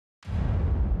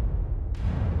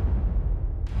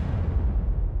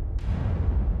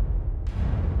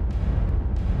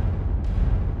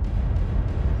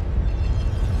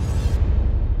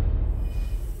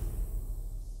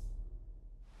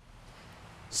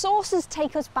sources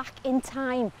take us back in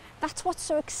time. That's what's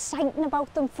so exciting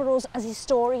about them for us as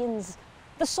historians.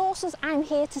 The sources I'm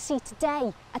here to see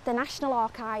today at the National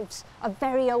Archives are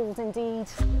very old indeed.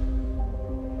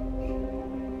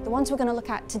 The ones we're going to look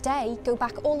at today go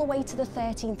back all the way to the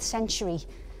 13th century,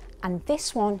 and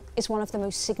this one is one of the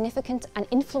most significant and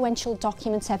influential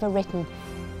documents ever written,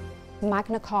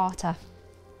 Magna Carta.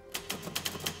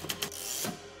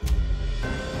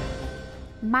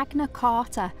 Magna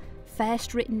Carta,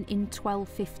 first written in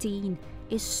 1215,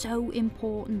 is so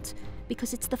important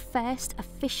because it's the first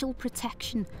official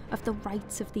protection of the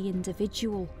rights of the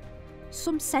individual.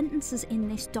 Some sentences in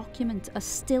this document are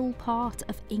still part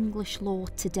of English law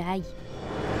today.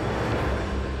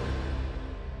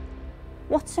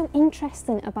 What's so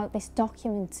interesting about this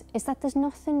document is that there's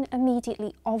nothing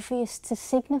immediately obvious to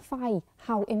signify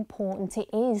how important it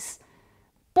is.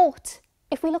 But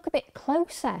if we look a bit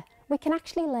closer, we can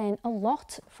actually learn a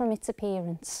lot from its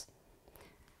appearance.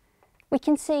 We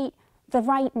can see the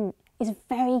writing is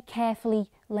very carefully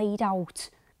laid out,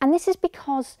 and this is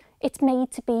because it's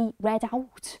made to be read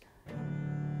out.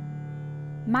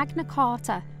 Magna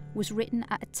Carta was written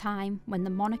at a time when the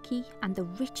monarchy and the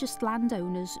richest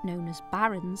landowners, known as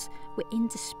barons, were in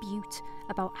dispute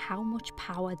about how much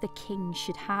power the king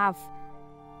should have.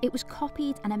 It was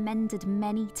copied and amended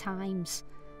many times.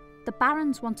 The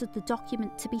barons wanted the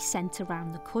document to be sent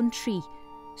around the country,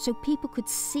 so people could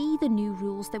see the new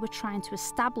rules they were trying to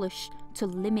establish to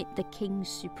limit the king's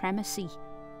supremacy.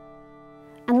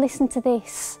 And listen to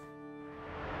this.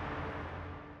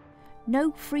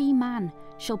 No free man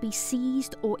shall be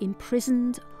seized or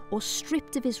imprisoned or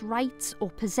stripped of his rights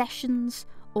or possessions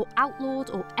or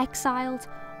outlawed or exiled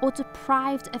or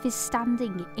deprived of his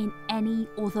standing in any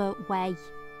other way.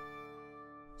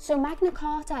 So Magna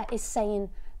Carta is saying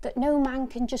that no man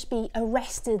can just be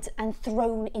arrested and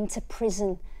thrown into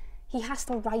prison. He has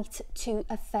the right to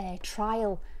a fair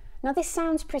trial. Now this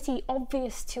sounds pretty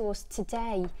obvious to us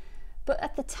today, but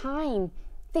at the time,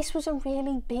 this was a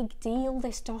really big deal,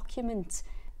 this document.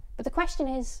 But the question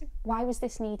is, why was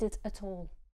this needed at all?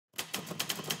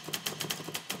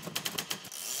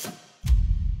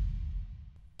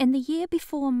 In the year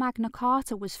before Magna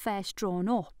Carta was first drawn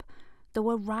up, there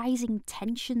were rising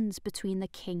tensions between the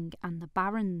king and the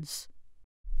barons.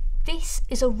 This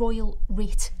is a royal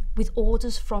writ with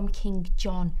orders from King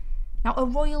John. Now, a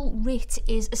royal writ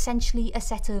is essentially a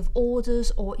set of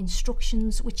orders or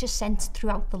instructions which are sent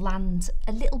throughout the land,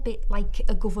 a little bit like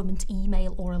a government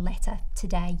email or a letter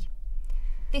today.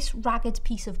 This ragged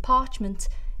piece of parchment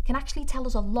can actually tell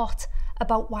us a lot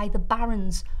about why the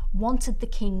barons wanted the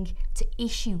king to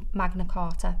issue Magna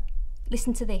Carta.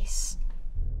 Listen to this.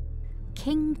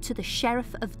 King to the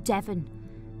Sheriff of Devon,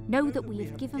 know that we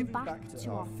have given back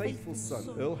to our faithful son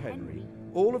Earl Henry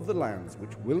all of the lands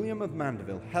which William of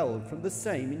Mandeville held from the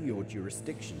same in your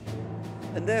jurisdiction,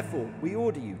 and therefore we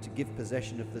order you to give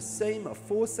possession of the same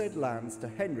aforesaid lands to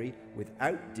Henry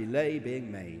without delay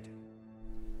being made.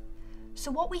 So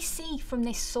what we see from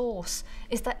this source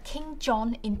is that King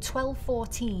John in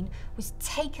 1214 was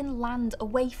taken land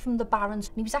away from the barons,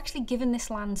 and he was actually given this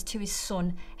land to his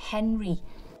son Henry.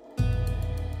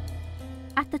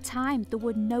 At the time, there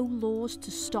were no laws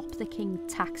to stop the king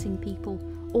taxing people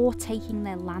or taking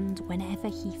their land whenever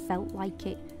he felt like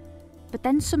it. But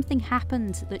then something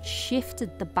happened that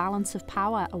shifted the balance of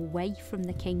power away from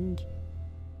the king.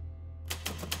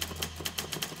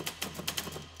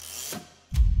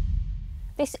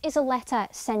 This is a letter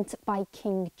sent by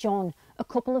King John a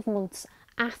couple of months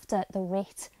after the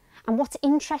writ. And what's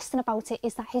interesting about it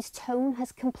is that his tone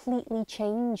has completely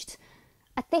changed.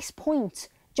 At this point,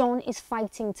 John is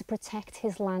fighting to protect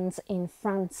his lands in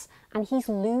France, and he's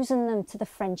losing them to the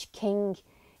French king.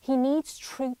 He needs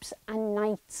troops and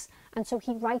knights, and so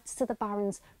he writes to the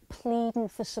barons pleading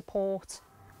for support.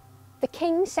 The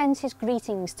king sends his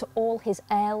greetings to all his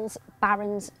earls,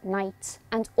 barons, knights,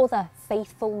 and other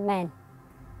faithful men.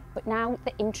 But now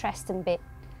the interesting bit.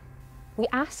 We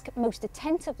ask most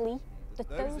attentively that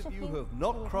those of you who have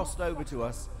not crossed over to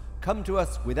us, come to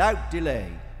us without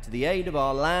delay, to the aid of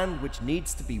our land which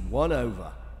needs to be won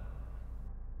over.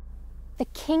 The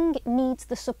king needs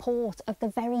the support of the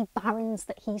very barons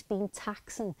that he's been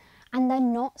taxing, and they're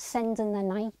not sending the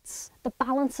knights. The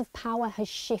balance of power has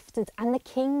shifted, and the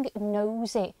king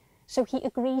knows it, so he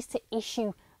agrees to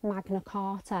issue Magna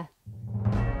Carta.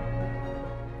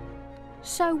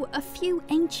 So a few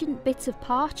ancient bits of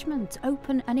parchment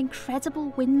open an incredible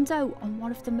window on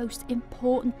one of the most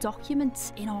important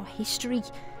documents in our history.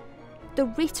 The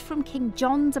writ from King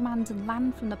John demanding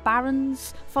land from the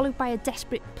barons, followed by a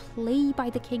desperate plea by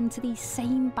the king to these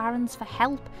same barons for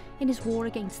help in his war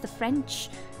against the French.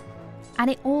 And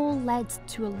it all led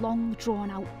to a long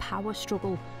drawn-out power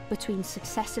struggle between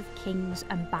successive kings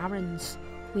and barons,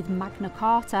 with Magna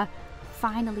Carta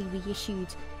finally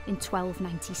reissued in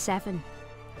 1297.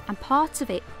 And parts of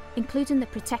it, including the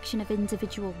protection of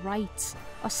individual rights,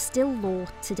 are still law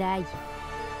today.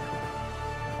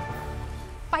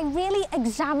 By really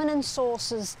examining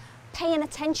sources, paying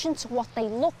attention to what they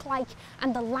look like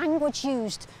and the language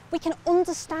used, we can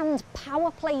understand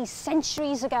power plays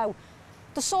centuries ago.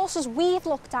 The sources we've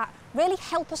looked at really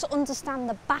help us understand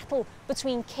the battle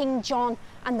between King John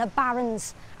and the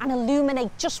barons and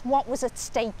illuminate just what was at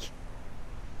stake.